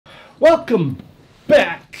Welcome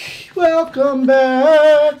back. Welcome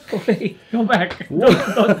back. Wait, go back. Don't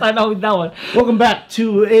start out with that one. Welcome back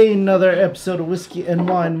to another episode of Whiskey and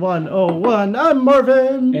Wine 101. I'm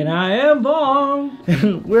Marvin. And I am Bong.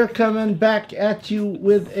 And we're coming back at you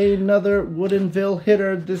with another Woodinville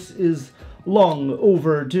hitter. This is long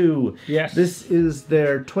overdue. Yes. This is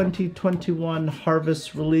their 2021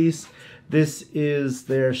 harvest release. This is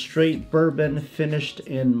their straight bourbon finished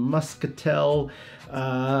in Moscatel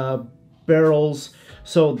barrels.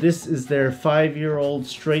 So this is their 5-year-old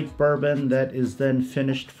straight bourbon that is then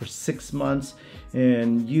finished for 6 months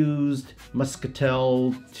and used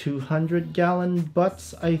Moscatel 200-gallon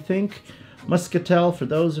butts, I think. Moscatel, for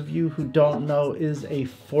those of you who don't know, is a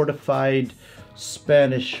fortified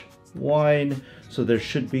Spanish wine, so there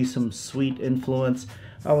should be some sweet influence.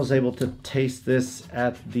 I was able to taste this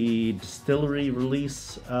at the distillery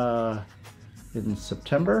release in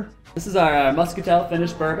September. This is our Moscatel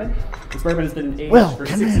finished bourbon. This bourbon has been aged for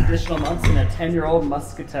 6 additional months in a 10-year-old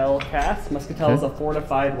Moscatel cask. Moscatel is a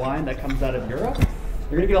fortified wine that comes out of Europe.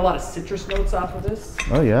 You're going to get a lot of citrus notes off of this.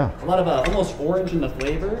 Oh yeah. A lot of almost orange in the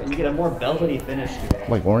flavor, and you get a more velvety finish to it.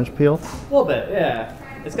 Like orange peel? A little bit, yeah.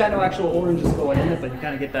 It's got no actual oranges going in it, but you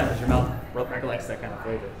kind of get that as your mouth recollects that kind of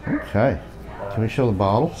flavor. Okay. Can we show the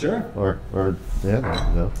bottle? Sure. Or yeah, there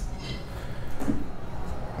we go.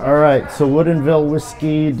 All right, so Woodinville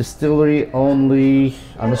Whiskey, distillery only.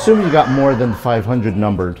 I'm assuming you got more than 500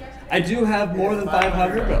 numbered. I do have more than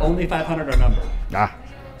 500, but only 500 are numbered. Ah,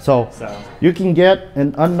 so you can get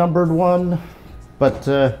an unnumbered one, but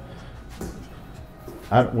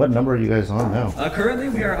what number are you guys on now? Currently,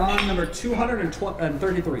 we are on number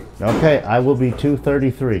 233. Okay, I will be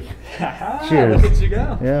 233. Cheers. Look at you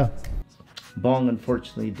go. Yeah. Bong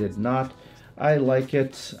unfortunately did not. I like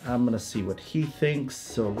it. I'm gonna see what he thinks.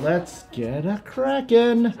 So let's get a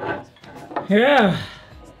crackin'. Yeah.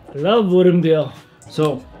 I love Woodinville.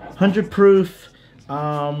 So 100 proof.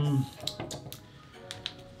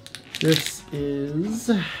 This is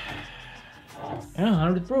Yeah,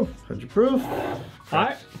 100 proof. 100 proof.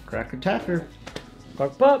 Alright. Cracker tacker.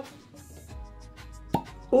 Cork Pop.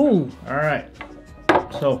 Ooh. All right.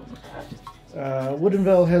 So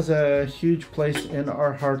Woodinville has a huge place in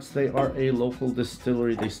our hearts. They are a local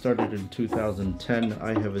distillery. They started in 2010.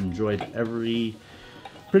 I have enjoyed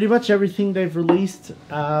pretty much everything they've released.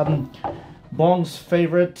 Bong's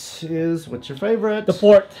favorite is, what's your favorite? The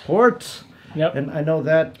port. Port. Yep. And I know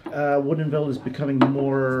that Woodinville is becoming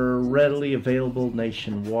more readily available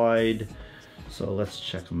nationwide. So let's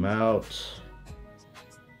check them out.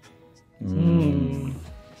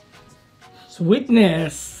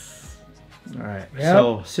 Sweetness. All right, Yep.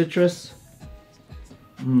 so citrus,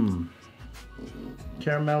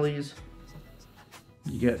 caramellies,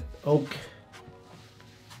 you get oak.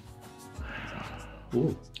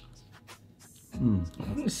 Ooh.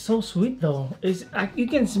 It's so sweet though. You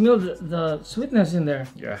can smell the sweetness in there.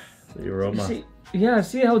 Yeah, the aroma.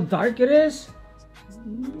 See how dark it is?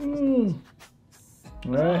 All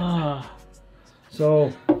right. Ah.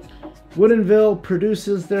 So Woodinville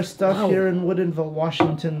produces their stuff Wow. here in Woodinville,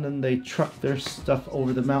 Washington, and they truck their stuff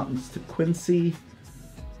over the mountains to Quincy.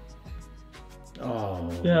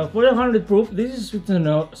 Oh. Yeah, for the 100 proof, this is sweet to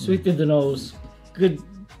the nose. Good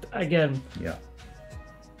again. Yeah,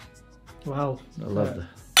 Wow. I love the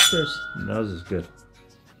Cheers. nose is good.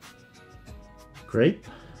 Grape.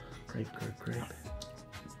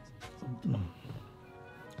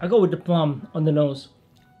 I go with the plum on the nose.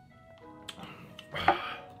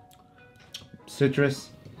 Citrus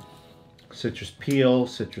peel,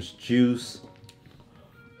 citrus juice,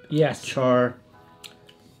 Yes. char,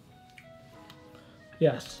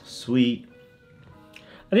 Yes. sweet.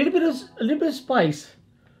 A little bit of spice.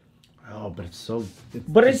 Oh, but it's so.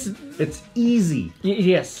 But it's easy.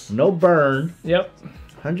 yes. No burn. Yep.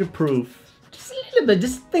 100 proof. Just a little bit,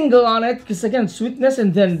 just tingle on it, because again, sweetness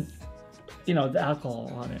and then, the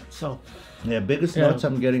alcohol on it. So Yeah, biggest Yeah. notes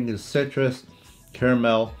I'm getting is citrus,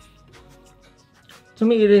 caramel. to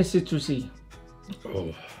me, it is citrusy.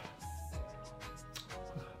 Oh.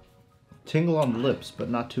 Tingle on the lips, but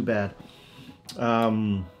not too bad.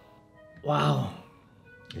 Wow.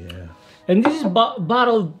 Yeah. And this is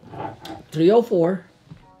bottled 304.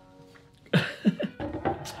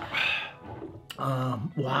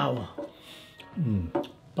 Wow.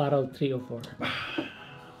 Bottled 304.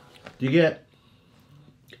 Do you get?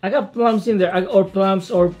 I got plums in there, or plums,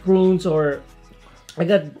 or prunes, or I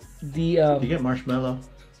got the. Do you get marshmallow?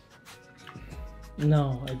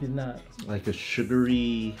 No, I did not. Like a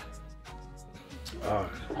sugary. Oh,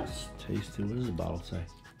 it's tasty. What does the bottle say?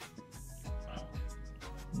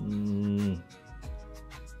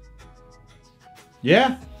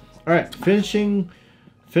 Yeah, All right, finishing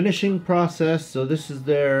process. So this is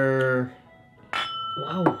their.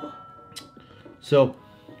 Wow. So,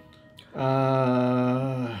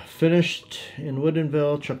 finished in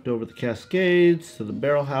Woodinville, trucked over the Cascades to the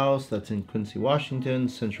barrel house. That's in Quincy, Washington,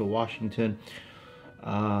 Central Washington.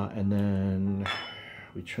 And then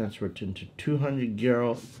we transferred into 200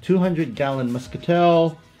 gallon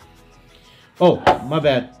Moscatel. Oh, my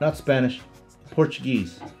bad, not Spanish,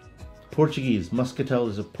 Portuguese. Moscatel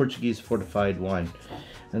is a Portuguese fortified wine.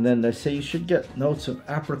 And then they say you should get notes of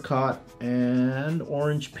apricot and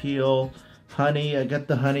orange peel, honey. I get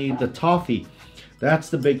the honey, the toffee. That's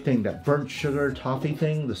the big thing, that burnt sugar toffee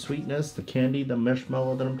thing, the sweetness, the candy, the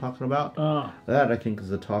marshmallow that I'm talking about. That I think is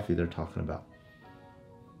the toffee they're talking about.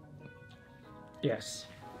 Yes,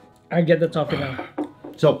 I get the toffee now.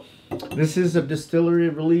 So this is a distillery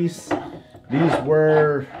release. These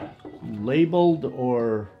were labeled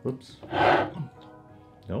or, whoops,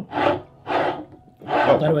 no?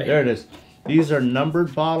 Oh, there it is. These are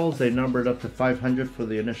numbered bottles. They numbered up to 500 for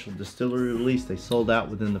the initial distillery release. They sold out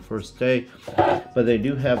within the first day, but they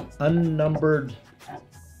do have unnumbered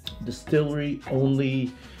distillery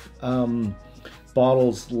only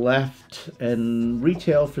bottles left, and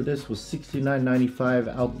retail for this was $69.95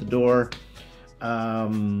 out the door.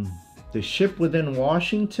 They ship within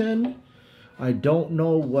Washington. I don't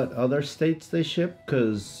know what other states they ship,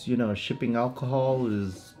 because you know, shipping alcohol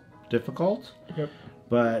is difficult. Yep.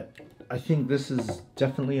 But I think this is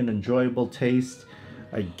definitely an enjoyable taste.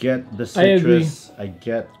 I get the citrus. I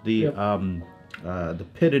get the the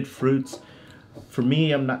pitted fruits. For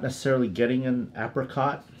me, I'm not necessarily getting an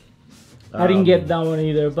apricot. I didn't get that one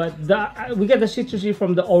either, but we get the citrusy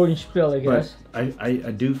from the orange peel, I guess. But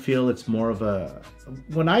I do feel it's more of a...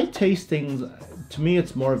 When I taste things, to me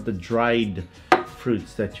it's more of the dried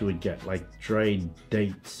fruits that you would get, like dried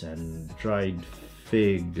dates and dried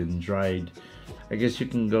fig and dried... I guess you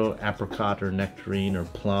can go apricot or nectarine or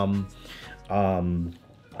plum. And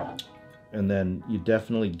then you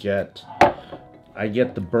definitely get... I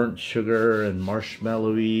get the burnt sugar and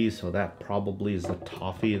marshmallowy, so that probably is the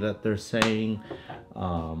toffee that they're saying.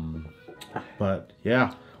 But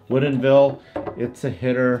yeah, Woodinville, it's a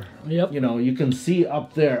hitter. Yep. You know, you can see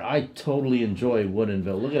up there, I totally enjoy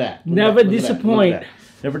Woodinville. Look at that. Never disappoint.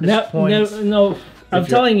 Never disappoint. No, I'm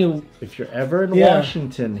telling you. If you're ever in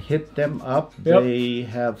Washington, hit them up. Yep. They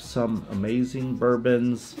have some amazing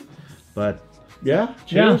bourbons. But yeah,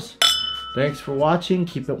 cheers. Yeah. Thanks for watching.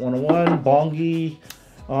 Keep it 101. Bongy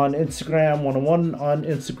on Instagram. 101 on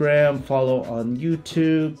Instagram. Follow on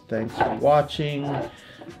YouTube. Thanks for watching.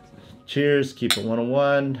 Cheers. Keep it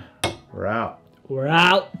 101. We're out. We're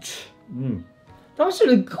out. That was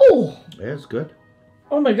really cool. Yeah, it's good.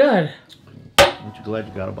 Oh my god. Aren't you glad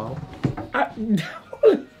you got a bottle?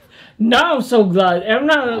 Now I'm so glad.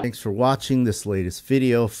 Thanks for watching this latest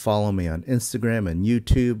video. Follow me on Instagram and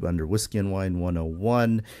YouTube under Whiskey and Wine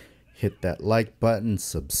 101. Hit that like button,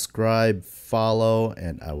 subscribe, follow,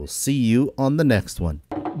 and I will see you on the next one.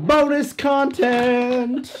 Bonus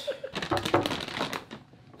content!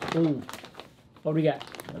 Ooh. What do we got?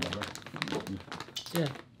 Yeah.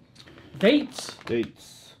 Dates.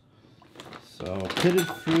 Dates. So, pitted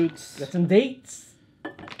fruits. Got some dates.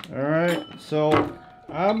 Alright, so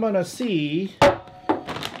I'm gonna see.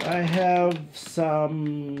 I have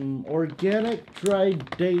some organic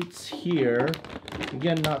dried dates here.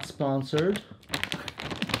 Again, not sponsored.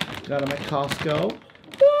 Got them at Costco.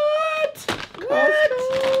 What?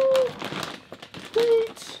 Costco.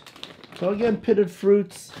 Dates. So again, pitted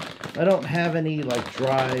fruits. I don't have any like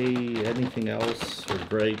dry anything else or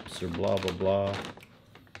grapes or blah blah blah.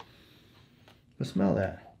 Let's smell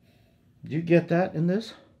that. Did you get that in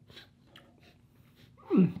this?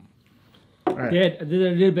 All right. Did. I did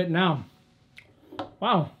a little bit now.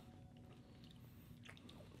 Wow.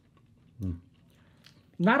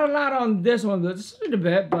 Not a lot on this one, but just a little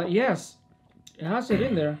bit. But yes, it has it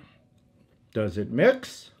in there. Does it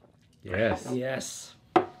mix? Yes. Yes.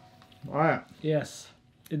 All right. Yes.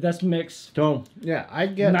 It does mix. So yeah, I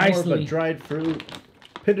get nicely. more of a dried fruit,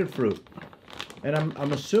 pitted fruit, and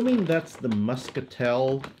I'm assuming that's the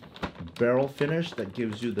Moscatel barrel finish that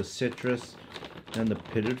gives you the citrus and the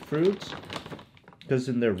pitted fruits. Because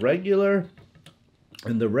in the regular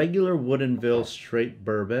Woodinville straight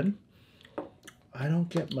bourbon, I don't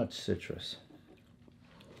get much citrus.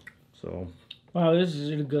 So Wow, this is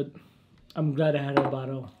really good. I'm glad I had a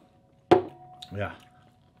bottle. yeah.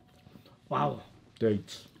 Wow.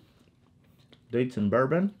 Dates and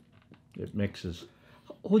bourbon, it mixes.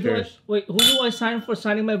 Who do I sign for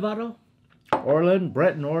signing my bottle?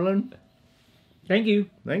 Brett and Orland. Thank you.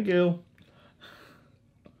 Thank you.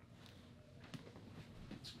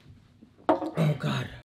 God.